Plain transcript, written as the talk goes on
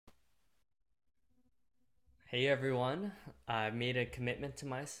Hey everyone, I've made a commitment to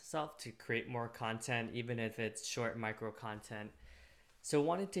myself to create more content, even if it's short micro content. So,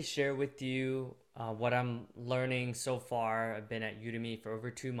 wanted to share with you what I'm learning so far. I've been at Udemy for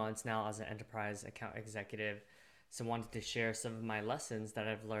over 2 months now as an enterprise account executive. So, wanted to share some of my lessons that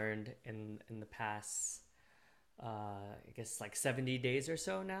I've learned in the past, I guess like 70 days or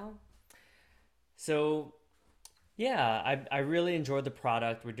so now. So, yeah, I really enjoyed the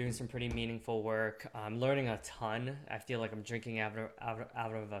product. We're doing some pretty meaningful work. I'm learning a ton. I feel like I'm drinking out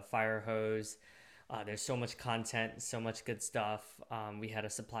of a fire hose. There's so much content, so much good stuff. We had a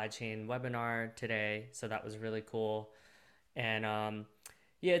supply chain webinar today, so that was really cool. And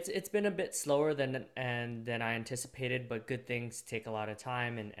yeah, it's been a bit slower than I anticipated, but good things take a lot of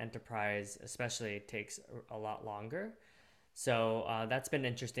time, and enterprise especially takes a lot longer. So that's been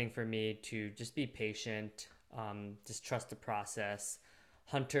interesting for me to just be patient, just trust the process.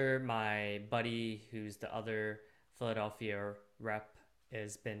 Hunter, my buddy, who's the other Philadelphia rep,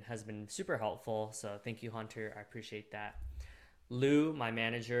 has been super helpful. So thank you, Hunter. I appreciate that. Lou, my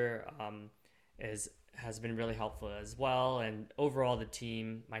manager, is has been really helpful as well. And overall, the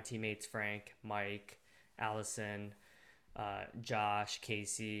team, my teammates, Frank, Mike, Allison, Josh,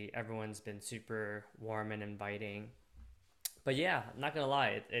 Casey, everyone's been super warm and inviting. But yeah, I'm not gonna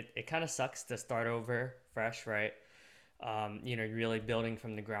lie, it kind of sucks to start over fresh, right? You're really building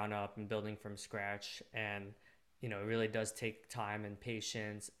from the ground up and building from scratch, and it really does take time and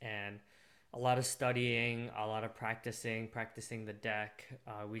patience and a lot of studying, a lot of practicing the deck.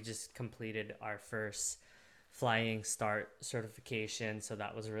 We just completed our first flying start certification, so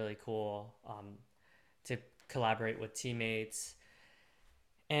that was really cool to collaborate with teammates.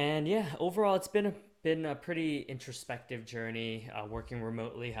 And yeah, overall, it's been a pretty introspective journey. Working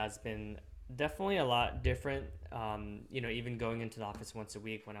remotely has been definitely a lot different. Even going into the office once a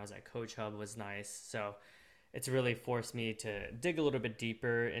week when I was at Coach Hub was nice. So it's really forced me to dig a little bit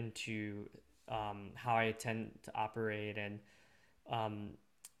deeper into how I tend to operate and um,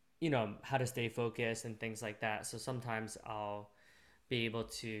 how to stay focused and things like that. So sometimes I'll be able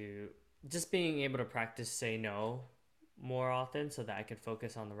to just being able to practice say no more often so that I could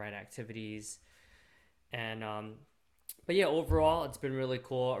focus on the right activities. And but yeah, overall, it's been really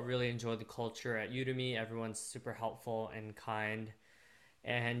cool. I really enjoyed the culture at Udemy. Everyone's super helpful and kind.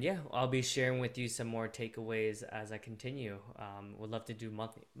 And yeah, I'll be sharing with you some more takeaways as I continue. Would love to do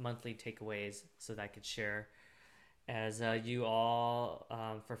monthly takeaways so that I could share as you all,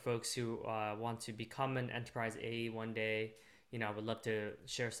 for folks who want to become an enterprise AE one day. I would love to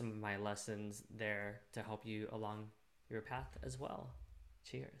share some of my lessons there to help you along your path as well.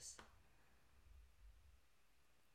 Cheers.